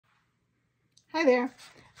Hi there.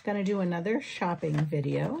 I'm gonna do another shopping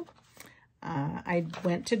video. I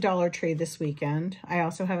went to Dollar Tree this weekend. I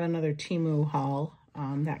also have another Temu haul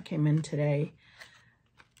that came in today.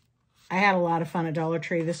 I had a lot of fun at Dollar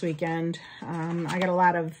Tree this weekend. I got a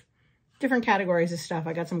lot of different categories of stuff.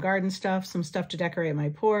 I got some garden stuff, some stuff to decorate my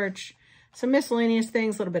porch, some miscellaneous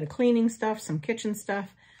things, a little bit of cleaning stuff, some kitchen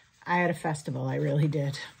stuff. I had a festival, I really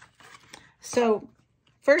did. So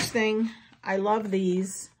first thing, I love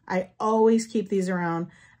these. I always keep these around.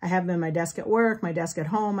 I have them in my desk at work, my desk at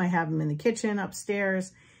home. I have them in the kitchen,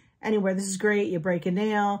 upstairs, anywhere. This is great. You break a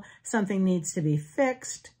nail, something needs to be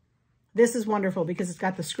fixed. This is wonderful because it's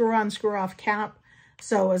got the screw on, screw off cap.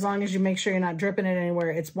 So as long as you make sure you're not dripping it anywhere,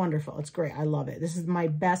 it's wonderful. It's great. I love it. This is my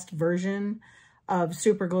best version of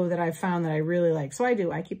super glue that I've found that I really like. So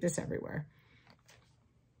I keep this everywhere.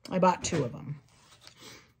 I bought 2 of them.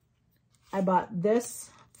 I bought this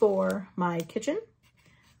for my kitchen.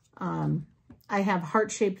 I have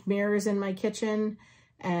heart-shaped mirrors in my kitchen,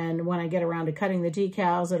 and when I get around to cutting the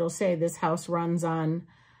decals, it'll say this house runs on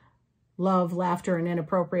love, laughter, and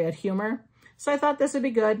inappropriate humor. So I thought this would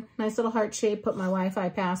be good. Nice little heart shape, put my Wi-Fi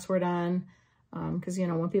password on, because, you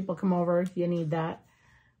know, when people come over, you need that.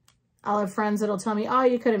 I'll have friends that'll tell me, oh,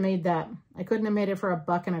 you could have made that. I couldn't have made it for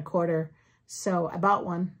 $1.25. So I bought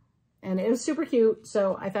one, and it was super cute,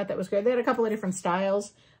 so I thought that was great. They had a couple of different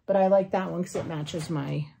styles, but I like that one because it matches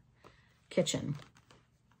my kitchen.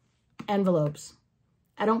 Envelopes.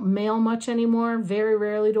 I don't mail much anymore. Very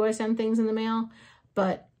rarely do I send things in the mail,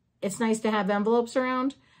 but it's nice to have envelopes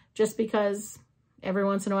around just because every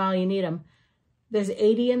once in a while you need them. There's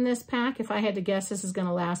 80 in this pack. If I had to guess, this is going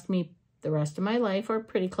to last me the rest of my life or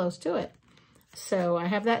pretty close to it. So I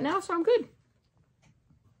have that now, so I'm good.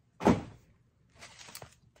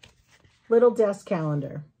 Little desk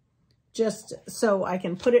calendar. Just so I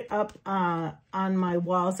can put it up on my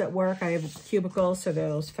walls at work. I have cubicles, so they're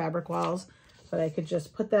those fabric walls, but I could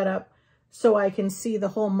just put that up so I can see the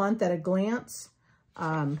whole month at a glance.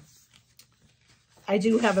 I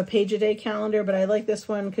do have a page-a-day calendar, but I like this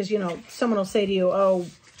one because, you know, someone will say to you, oh,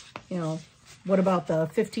 you know, what about the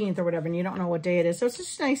 15th or whatever, and you don't know what day it is. So it's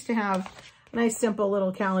just nice to have a nice, simple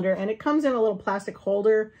little calendar, and it comes in a little plastic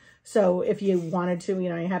holder. So if you wanted to, you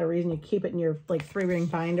know, you had a reason, you keep it in your like 3-ring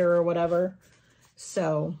binder or whatever.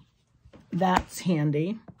 So that's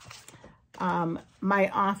handy. My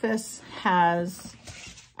office has,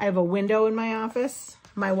 I have a window in my office.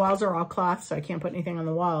 My walls are all cloth, so I can't put anything on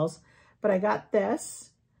the walls. But I got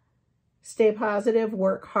this, stay positive,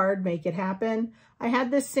 work hard, make it happen. I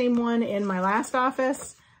had this same one in my last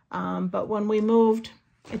office, but when we moved,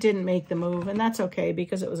 it didn't make the move, and that's okay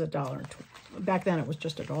because it was $1. Back then it was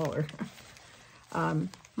just $1.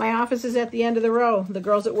 My office is at the end of the row. The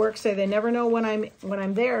girls at work say they never know when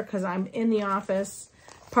I'm there because I'm in the office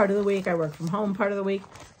part of the week. I work from home part of the week.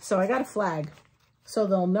 So I got a flag so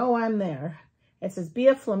they'll know I'm there. It says, be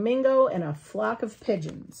a flamingo in a flock of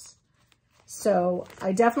pigeons. So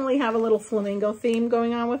I definitely have a little flamingo theme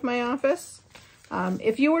going on with my office.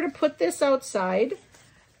 If you were to put this outside,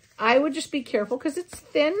 I would just be careful because it's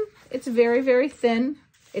thin. It's very, very thin.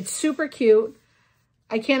 It's super cute.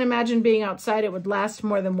 I can't imagine being outside. It would last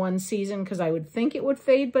more than one season because I would think it would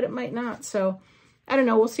fade, but it might not. So I don't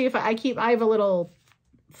know. We'll see if I have a little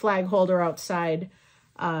flag holder outside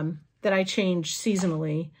that I change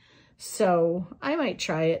seasonally. So I might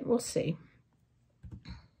try it. We'll see.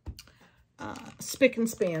 Spick and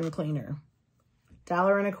span cleaner.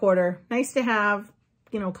 $1.25. Nice to have,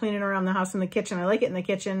 you know, cleaning around the house in the kitchen. I like it in the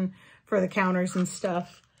kitchen for the counters and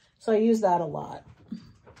stuff. So I use that a lot.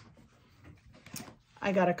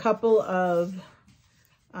 I got a couple of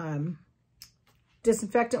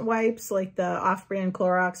disinfectant wipes, like the off-brand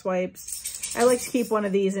Clorox wipes. I like to keep one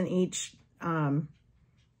of these in each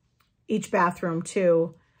bathroom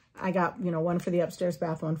too. I got, you know, one for the upstairs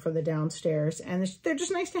bath, one for the downstairs, and they're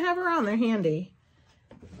just nice to have around. They're handy.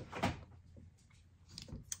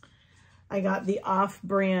 I got the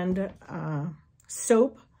off-brand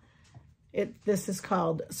soap. This is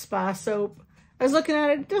called Spa Soap. I was looking at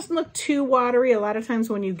it. It doesn't look too watery. A lot of times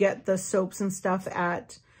when you get the soaps and stuff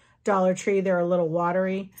at Dollar Tree, they're a little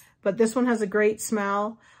watery. But this one has a great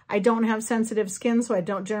smell. I don't have sensitive skin, so I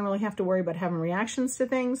don't generally have to worry about having reactions to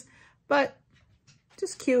things. But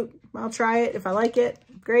just cute. I'll try it. If I like it,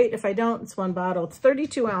 great. If I don't, it's one bottle. It's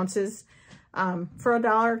 32 ounces for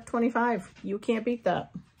 $1.25. You can't beat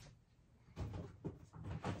that.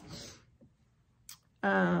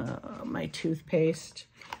 My toothpaste.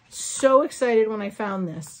 So excited when I found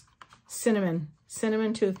this. Cinnamon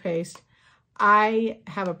toothpaste. I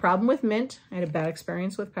have a problem with mint. I had a bad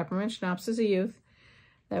experience with peppermint schnapps as a youth.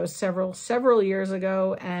 That was several years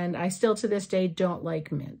ago, and I still to this day don't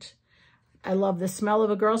like mint. I love the smell of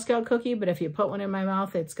a Girl Scout cookie, but if you put one in my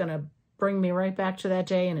mouth, it's going to bring me right back to that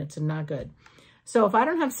day, and it's not good. So if I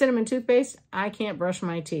don't have cinnamon toothpaste, I can't brush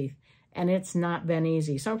my teeth, and it's not been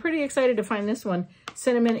easy. So I'm pretty excited to find this one,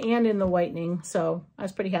 cinnamon and in the whitening, so I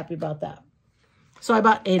was pretty happy about that. So I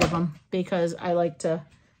bought 8 of them because I like to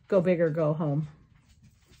go big or go home.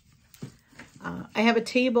 I have a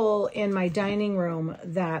table in my dining room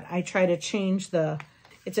that I try to change I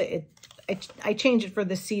change it for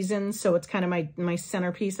the season, so it's kind of my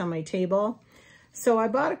centerpiece on my table. So I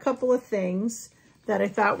bought a couple of things that I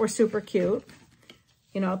thought were super cute.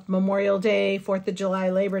 You know, Memorial Day, 4th of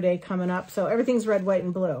July, Labor Day coming up, so everything's red, white,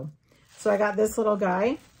 and blue. So I got this little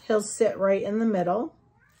guy. He'll sit right in the middle.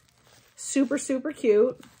 Super, super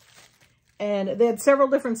cute. And they had several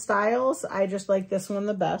different styles. I just like this one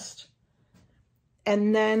the best.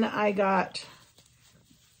 And then I got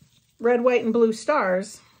red, white, and blue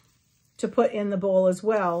stars to put in the bowl as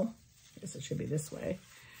well. I guess it should be this way.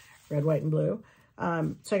 Red, white, and blue.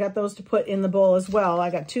 So I got those to put in the bowl as well.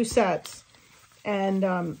 I got 2 sets.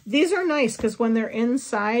 And these are nice because when they're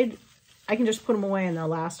inside, I can just put them away and they'll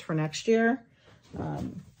last for next year.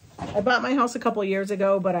 I bought my house a couple years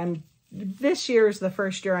ago, but this year is the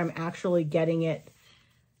first year I'm actually getting it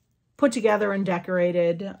put together and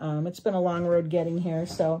decorated. It's been a long road getting here,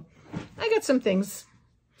 so I got some things.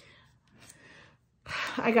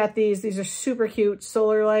 I got these. These are super cute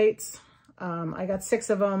solar lights. I got 6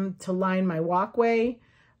 of them to line my walkway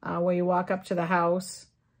where you walk up to the house.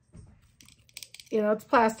 You know, it's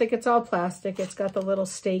plastic. It's all plastic. It's got the little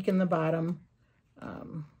stake in the bottom.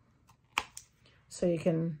 So you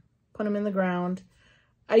can put them in the ground.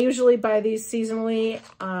 I usually buy these seasonally.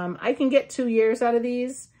 I can get 2 years out of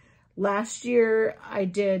these. Last year, I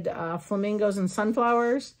did flamingos and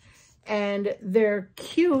sunflowers, and they're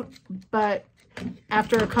cute, but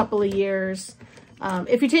after a couple of years,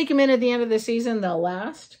 if you take them in at the end of the season, they'll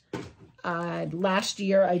last. Last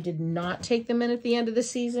year, I did not take them in at the end of the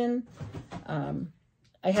season.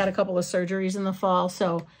 I had a couple of surgeries in the fall,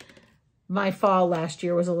 so my fall last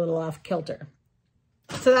year was a little off kilter.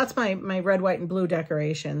 So that's my red, white, and blue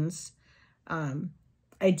decorations.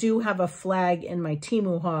 I do have a flag in my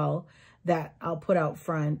Temu haul that I'll put out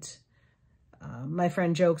front. My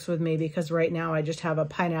friend jokes with me because right now I just have a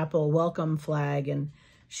pineapple welcome flag, and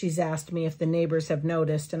she's asked me if the neighbors have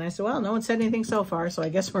noticed. And I said, well, no one said anything so far, so I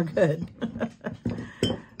guess we're good.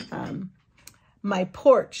 My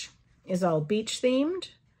porch is all beach themed.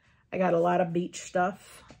 I got a lot of beach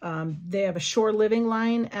stuff. They have a shore living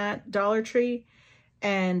line at Dollar Tree,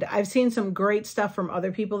 and I've seen some great stuff from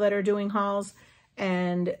other people that are doing hauls.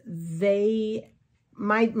 And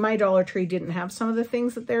my Dollar Tree didn't have some of the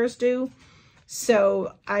things that theirs do.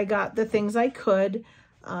 So I got the things I could.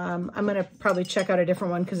 I'm going to probably check out a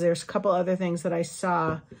different one because there's a couple other things that I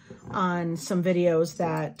saw on some videos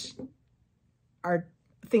that are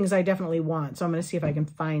things I definitely want. So I'm going to see if I can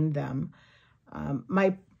find them.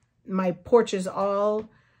 My porch is all,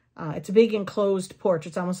 it's a big enclosed porch.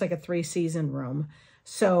 It's almost like a 3-season room.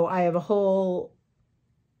 So I have a whole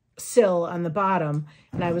sill on the bottom,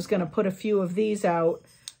 and I was going to put a few of these out.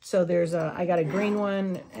 So I got a green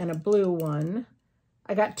one and a blue one.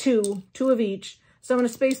 I got two of each. So I'm going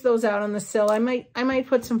to space those out on the sill. I might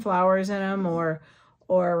put some flowers in them or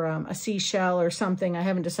a seashell or something. I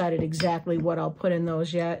haven't decided exactly what I'll put in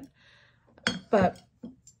those yet, but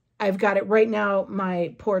I've got it right now.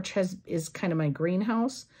 My porch is kind of my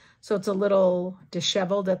greenhouse. So it's a little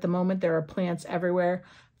disheveled at the moment. There are plants everywhere.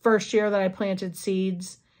 First year that I planted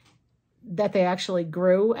seeds, that they actually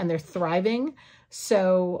grew and they're thriving.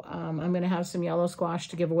 So I'm going to have some yellow squash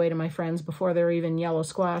to give away to my friends before they're even yellow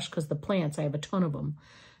squash, because the plants, I have a ton of them.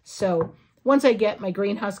 So once I get my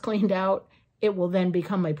greenhouse cleaned out, it will then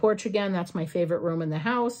become my porch again. That's my favorite room in the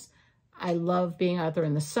house. I love being out there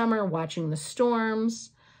in the summer, watching the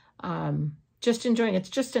storms, just enjoying it. It's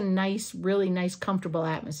just a nice, really nice, comfortable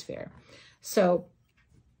atmosphere. So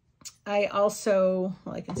I also,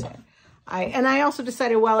 well, I can say, I also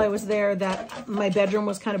decided while I was there that my bedroom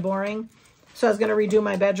was kind of boring. So I was going to redo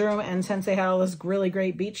my bedroom, and since they had all this really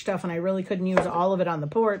great beach stuff and I really couldn't use all of it on the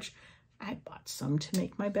porch, I bought some to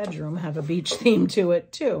make my bedroom have a beach theme to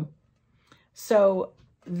it too. So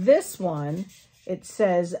this one, it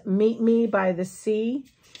says, "Meet me by the sea."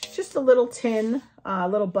 Just a little tin,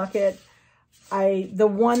 little bucket. The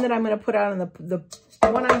one that I'm going to put out on the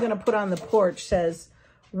one I'm going to put on the porch says,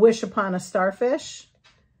 "Wish upon a starfish."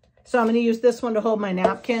 So I'm going to use this one to hold my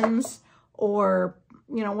napkins, or,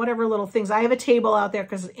 you know, whatever little things. I have a table out there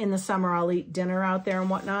because in the summer I'll eat dinner out there and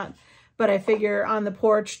whatnot. but I figure on the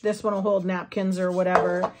porch, this one will hold napkins or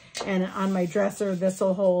whatever. And on my dresser, this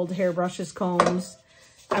will hold hairbrushes, combs.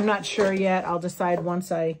 I'm not sure yet. I'll decide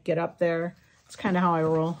once I get up there. It's kind of how I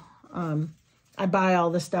roll. I buy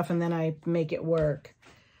all this stuff and then I make it work.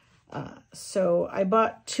 So I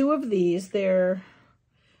bought 2 of these. They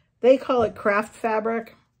call it craft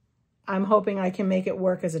fabric. I'm hoping I can make it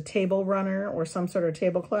work as a table runner or some sort of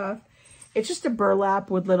tablecloth. It's just a burlap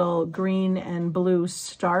with little green and blue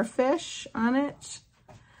starfish on it.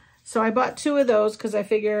 So I bought 2 of those because I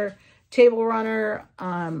figure table runner.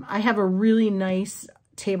 I have a really nice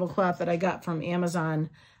tablecloth that I got from Amazon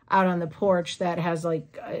out on the porch that has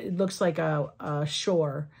like, it looks like a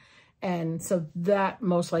shore. And so that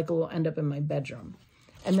most likely will end up in my bedroom.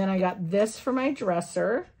 And then I got this for my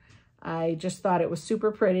dresser. I just thought it was super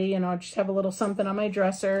pretty, and I'll just have a little something on my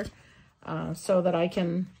dresser so that I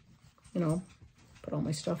can, you know, put all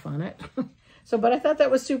my stuff on it. But I thought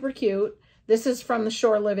that was super cute. This is from the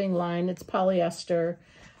Shore Living line. It's polyester.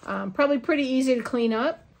 Probably pretty easy to clean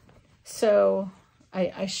up. So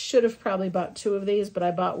I should have probably bought 2 of these, but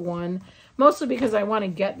I bought 1. Mostly because I want to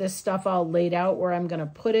get this stuff all laid out where I'm going to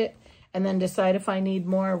put it and then decide if I need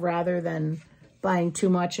more rather than buying too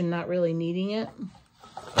much and not really needing it.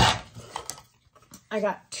 I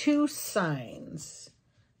got 2 signs.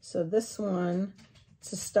 So this one,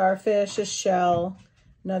 it's a starfish, a shell,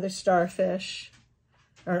 another starfish,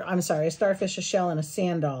 or I'm sorry, a starfish, a shell, and a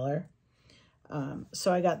sand dollar.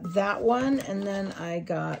 So I got that one, and then I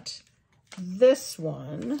got this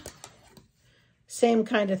one. Same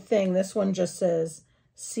kind of thing. This one just says,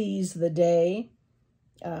 seize the day.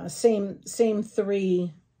 Same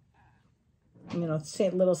 3, you know,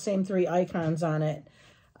 same 3 icons on it.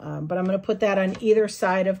 But I'm going to put that on either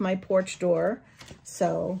side of my porch door.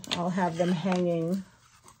 So I'll have them hanging,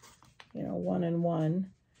 you know, 1 and 1.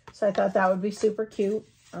 So I thought that would be super cute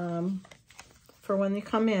for when they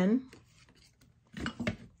come in.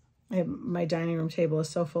 My dining room table is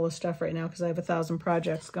so full of stuff right now because I have 1,000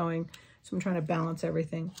 projects going. So I'm trying to balance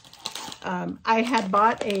everything. I had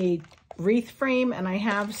bought a wreath frame, and I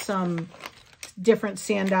have some different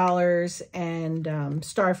sand dollars and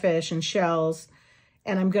starfish and shells.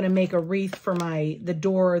 And I'm going to make a wreath for the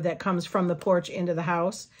door that comes from the porch into the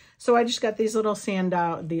house. So I just got these little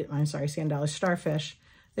starfish.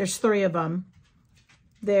 There's 3 of them.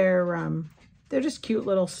 They're just cute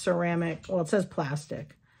little ceramic, well, it says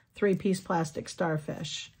plastic, 3-piece plastic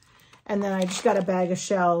starfish. And then I just got a bag of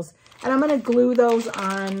shells. And I'm going to glue those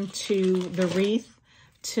onto the wreath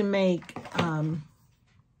to make,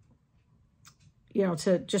 you know,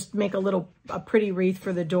 to just make a pretty wreath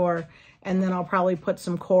for the door. And then I'll probably put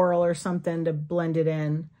some coral or something to blend it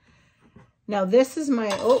in. Now this is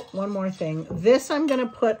my, oh, one more thing. This I'm going to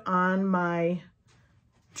put on my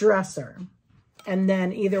dresser. And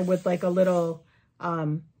then either with like a little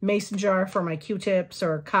mason jar for my Q-tips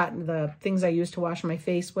or cotton, the things I use to wash my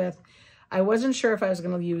face with. I wasn't sure if I was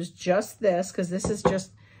going to use just this because this is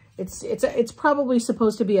just, it's probably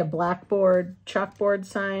supposed to be a blackboard, chalkboard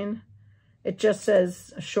sign. It just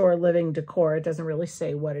says Shore Living Decor. It doesn't really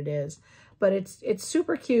say what it is, but it's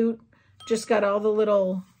super cute. Just got all the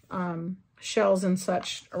little shells and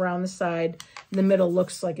such around the side. The middle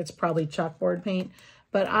looks like it's probably chalkboard paint,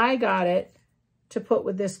 but I got it to put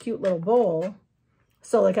with this cute little bowl.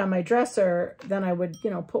 So like on my dresser, then I would, you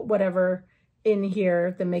know, put whatever in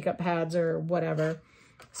here, the makeup pads or whatever.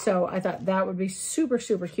 So I thought that would be super,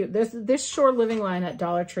 super cute. This Shore Living line at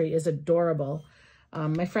Dollar Tree is adorable.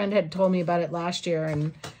 My friend had told me about it last year,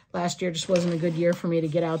 and last year just wasn't a good year for me to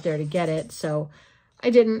get out there to get it. So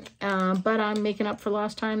I didn't, but I'm making up for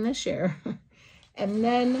lost time this year. And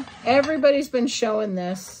then everybody's been showing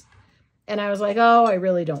this, and I was like, oh, I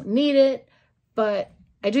really don't need it, but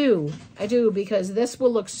I do because this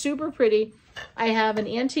will look super pretty. I have an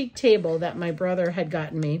antique table that my brother had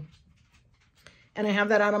gotten me, and I have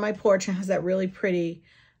that out on my porch. It has that really pretty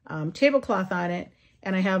tablecloth on it,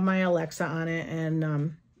 and I have my Alexa on it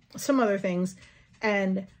and some other things.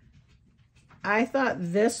 And I thought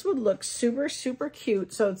this would look super, super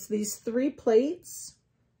cute. So it's these 3 plates.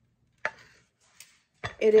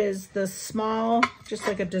 It is the small, just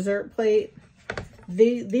like a dessert plate.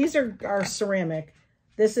 These are ceramic.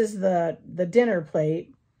 This is the dinner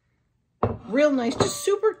plate. Real nice, just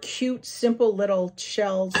super cute, simple little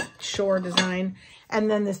shells, shore design.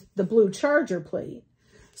 And then the blue charger plate.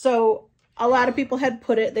 So a lot of people had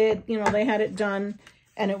put it, they had it done,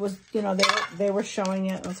 and it was, they were showing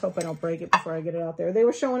it. Let's hope I don't break it before I get it out there. They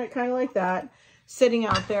were showing it kind of like that, sitting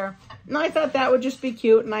out there. And I thought that would just be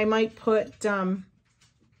cute, and I might put the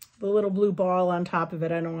little blue ball on top of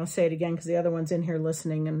it. I don't want to say it again because the other one's in here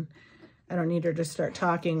listening, and I don't need her to start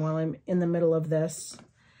talking while I'm in the middle of this.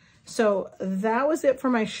 So that was it for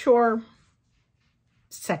my shore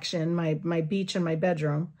section, my beach and my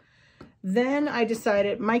bedroom. Then I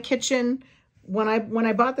decided my kitchen, when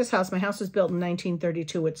I bought this house, my house was built in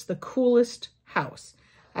 1932. It's the coolest house.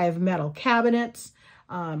 I have metal cabinets.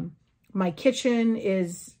 My kitchen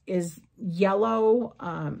is yellow.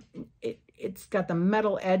 It's got the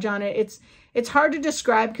metal edge on it. It's hard to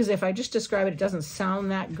describe because if I just describe it, it doesn't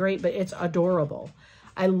sound that great, but it's adorable.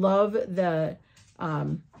 I love the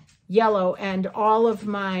yellow, and all of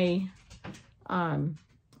my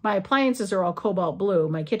appliances are all cobalt blue.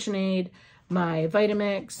 My KitchenAid, my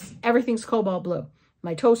Vitamix, everything's cobalt blue.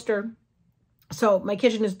 My toaster. So my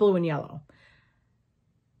kitchen is blue and yellow.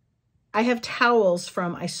 I have towels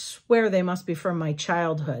from, I swear they must be from my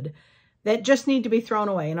childhood, that just need to be thrown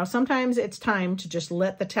away. You know, sometimes it's time to just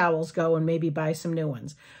let the towels go and maybe buy some new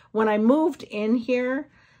ones. When I moved in here,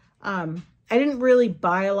 I didn't really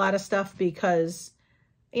buy a lot of stuff because,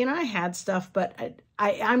 you know, I had stuff, but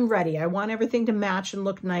I'm ready. I want everything to match and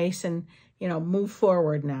look nice and, you know, move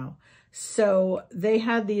forward now. So they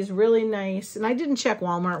had these really nice, and I didn't check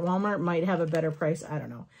Walmart. Walmart might have a better price. I don't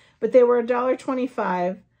know. But they were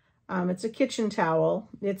 $1.25. It's a kitchen towel.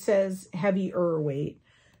 It says heavier weight.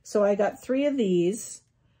 So I got 3 of these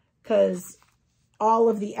because all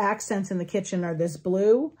of the accents in the kitchen are this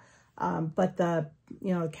blue. But the,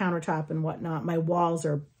 you know, the countertop and whatnot, my walls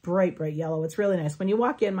are bright, bright yellow. It's really nice. When you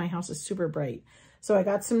walk in, my house is super bright. So I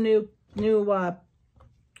got some new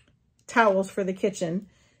towels for the kitchen.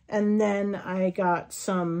 And then I got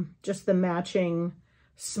some, just the matching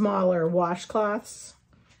smaller washcloths.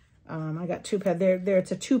 I got 2 pack.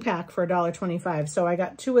 It's a 2-pack for $1.25. So I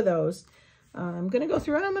got 2 of those. I'm going to go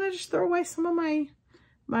through and I'm going to just throw away some of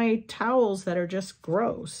my towels that are just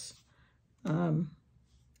gross.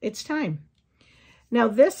 It's time. Now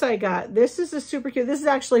this I got, this is a super cute, this is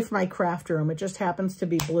actually for my craft room. It just happens to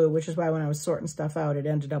be blue, which is why when I was sorting stuff out, it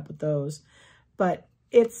ended up with those. But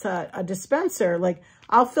it's a dispenser. Like,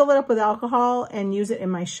 I'll fill it up with alcohol and use it in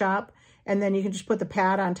my shop. And then you can just put the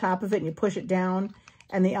pad on top of it and you push it down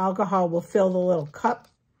and the alcohol will fill the little cup.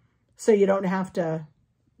 So you don't have to,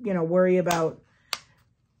 you know, worry about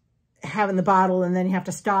having the bottle and then you have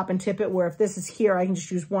to stop and tip it. Where if this is here, I can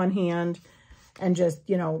just use one hand and just,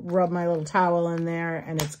 you know, rub my little towel in there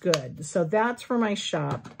and it's good. So that's for my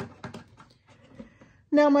shop.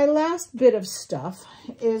 Now my last bit of stuff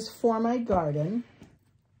is for my garden.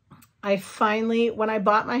 I finally, when I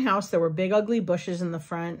bought my house, there were big ugly bushes in the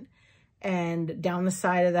front and down the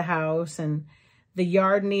side of the house, and the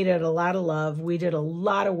yard needed a lot of love. We did a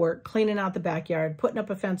lot of work cleaning out the backyard, putting up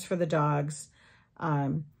a fence for the dogs.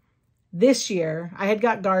 This year, I had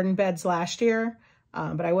got garden beds last year,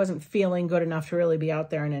 but I wasn't feeling good enough to really be out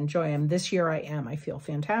there and enjoy them. This year I am. I feel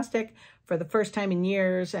fantastic for the first time in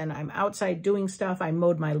years, and I'm outside doing stuff. I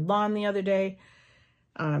mowed my lawn the other day.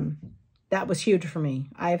 That was huge for me.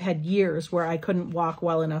 I've had years where I couldn't walk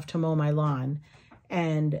well enough to mow my lawn.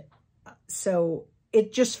 And so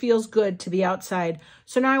it just feels good to be outside.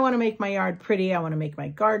 So now I want to make my yard pretty. I want to make my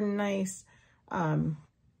garden nice. I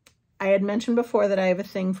had mentioned before that I have a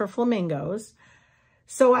thing for flamingos.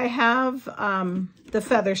 So I have the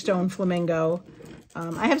Featherstone flamingo.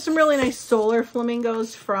 I have some really nice solar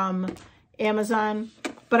flamingos from Amazon,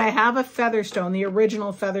 but I have a Featherstone, the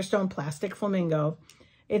original Featherstone plastic flamingo.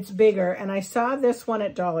 It's bigger, and I saw this one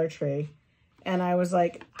at Dollar Tree, and I was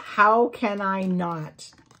like, how can I not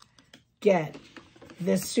get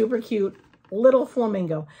this super cute little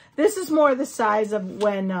flamingo? This is more the size of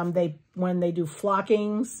when they do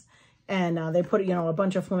flockings, and they put, you know, a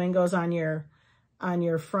bunch of flamingos on your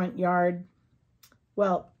front yard.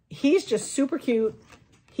 Well, he's just super cute,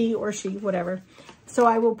 he or she, whatever. So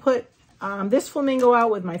I will put this flamingo out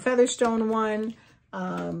with my Featherstone one.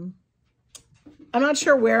 I'm not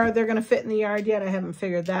sure where they're going to fit in the yard yet. I haven't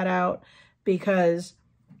figured that out because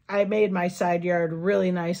I made my side yard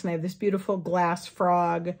really nice. And I have this beautiful glass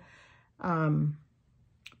frog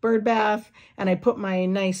bird bath. And I put my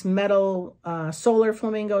nice metal solar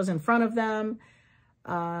flamingos in front of them.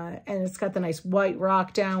 And it's got the nice white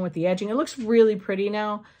rock down with the edging. It looks really pretty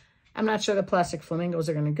now. I'm not sure the plastic flamingos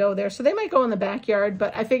are going to go there. So they might go in the backyard.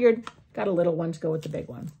 But I figured got a little one to go with the big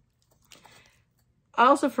one.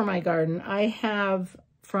 Also for my garden, I have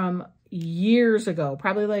from years ago,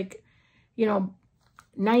 probably like, you know,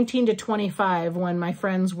 19 to 25, when my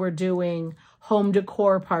friends were doing home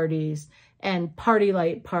decor parties and party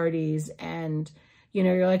light parties. And, you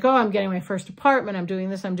know, you're like, oh, I'm getting my first apartment. I'm doing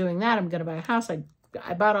this. I'm doing that. I'm going to buy a house.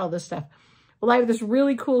 I bought all this stuff. Well, I have this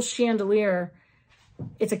really cool chandelier.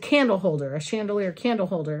 It's a chandelier candle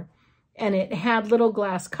holder. and it had little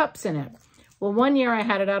glass cups in it. Well, one year I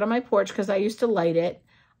had it out on my porch because I used to light it.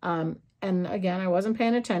 And again, I wasn't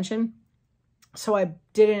paying attention. So I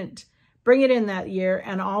didn't bring it in that year,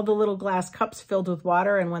 and all the little glass cups filled with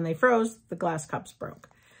water, and when they froze, the glass cups broke.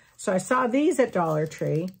 So I saw these at Dollar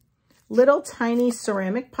Tree, little tiny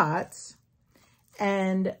ceramic pots,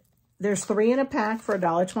 and there's 3 in a pack for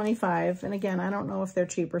 $1.25. And again, I don't know if they're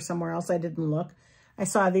cheaper somewhere else. I didn't look. I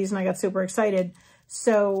saw these and I got super excited.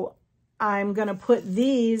 So I'm going to put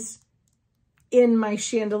these in my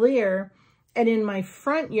chandelier, and in my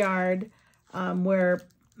front yard where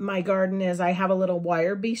my garden is, I have a little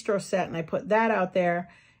wire bistro set, and I put that out there.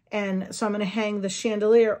 And so I'm going to hang the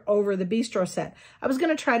chandelier over the bistro set. I was going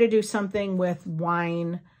to try to do something with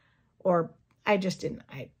wine, or I just didn't.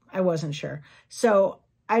 I wasn't sure. So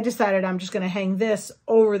I decided I'm just going to hang this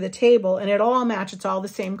over the table, and it all matches. It's all the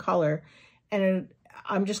same color. And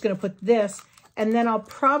I'm just going to put this, and then I'll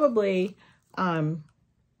probably go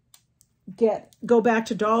back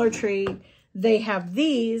to Dollar Tree. They have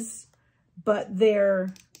these, but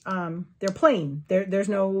they're plain.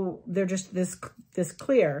 They're just this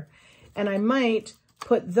clear. And I might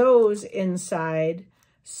put those inside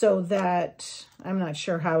so that, I'm not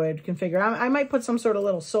sure how I'd configure. I might put some sort of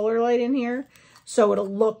little solar light in here so it'll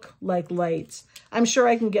look like lights. I'm sure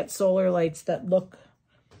I can get solar lights that look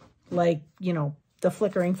like, you know, the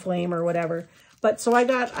flickering flame or whatever. But so I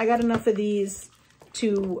got enough of these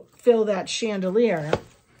to fill that chandelier.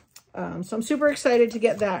 So I'm super excited to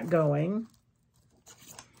get that going.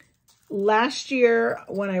 Last year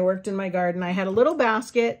when I worked in my garden, I had a little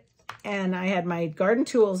basket and I had my garden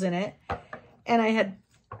tools in it, and I had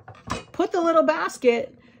put the little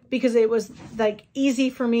basket because it was like easy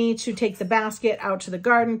for me to take the basket out to the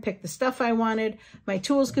garden, pick the stuff I wanted. My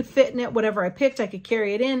tools could fit in it. Whatever I picked, I could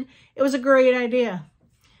carry it in. It was a great idea.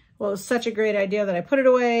 Well, it was such a great idea that I put it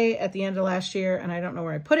away at the end of last year, and I don't know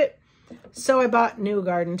where I put it. So I bought new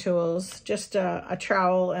garden tools, just a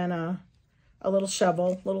trowel and a little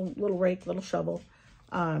shovel, little rake, little shovel.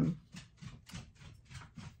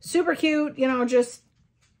 Super cute, you know, just,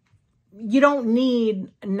 you don't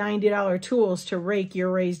need $90 tools to rake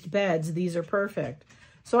your raised beds. These are perfect.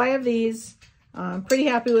 So I have these. I'm pretty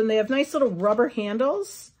happy when they have nice little rubber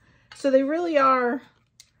handles. So they really are,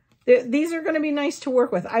 these are going to be nice to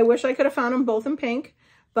work with. I wish I could have found them both in pink,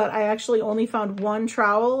 but I actually only found one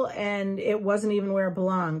trowel and it wasn't even where it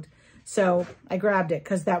belonged. So I grabbed it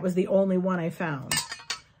because that was the only one I found.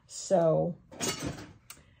 So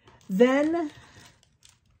then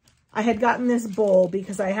I had gotten this bowl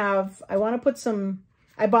because I want to put some,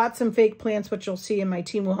 I bought some fake plants, which you'll see in my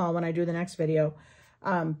Temu haul when I do the next video.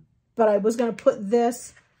 But I was going to put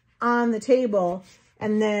this on the table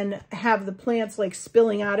and then have the plants like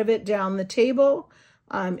spilling out of it down the table.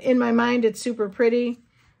 In my mind, it's super pretty.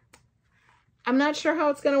 I'm not sure how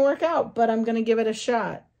it's going to work out, but I'm going to give it a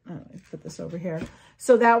shot. Oh, let me put this over here.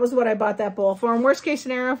 So that was what I bought that bowl for. And worst case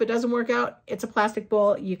scenario, if it doesn't work out, it's a plastic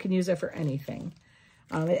bowl. You can use it for anything.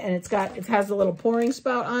 And it has a little pouring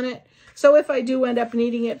spout on it. So if I do end up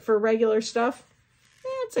needing it for regular stuff,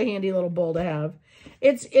 it's a handy little bowl to have.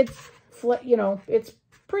 It's you know, it's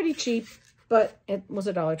pretty cheap, but it was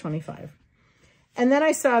 $1.25. And then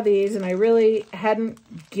I saw these and I really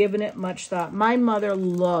hadn't given it much thought. My mother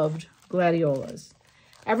loved gladiolas.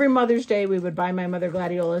 Every Mother's Day, we would buy my mother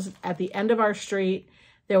gladiolas. At the end of our street,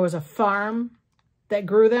 there was a farm that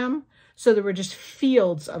grew them. So there were just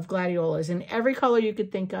fields of gladiolas in every color you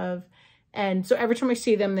could think of. And so every time I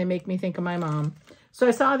see them, they make me think of my mom. So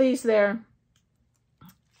I saw these there.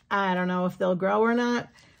 I don't know if they'll grow or not,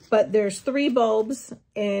 but there's 3 bulbs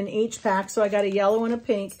in each pack. So I got a yellow and a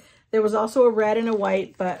pink. There was also a red and a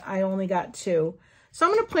white, but I only got 2. So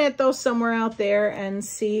I'm going to plant those somewhere out there and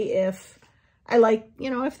see if I like, you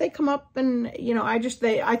know, if they come up and, you know, I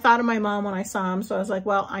thought of my mom when I saw them. So I was like,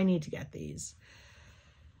 well, I need to get these.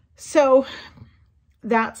 So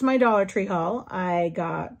that's my Dollar Tree haul. I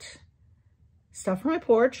got stuff for my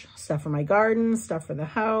porch, stuff for my garden, stuff for the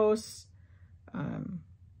house.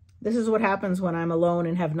 This is what happens when I'm alone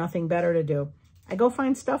and have nothing better to do. I go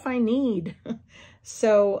find stuff I need.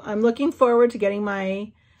 So I'm looking forward to getting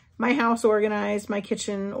my house organized, my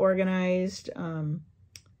kitchen organized.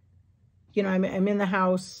 You know, I'm in the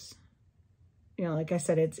house, you know, like I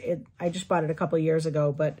said, I just bought it a couple of years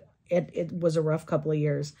ago, but it was a rough couple of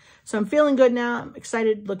years. So I'm feeling good now. I'm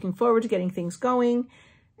excited, looking forward to getting things going.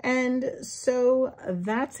 And so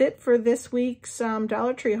that's it for this week's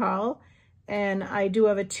Dollar Tree haul. And I do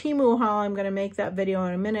have a Temu haul. I'm going to make that video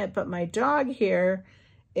in a minute, but my dog here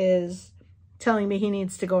is telling me he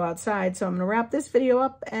needs to go outside. So I'm going to wrap this video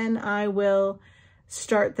up and I will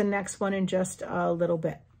start the next one in just a little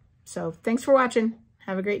bit. So thanks for watching.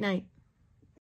 Have a great night.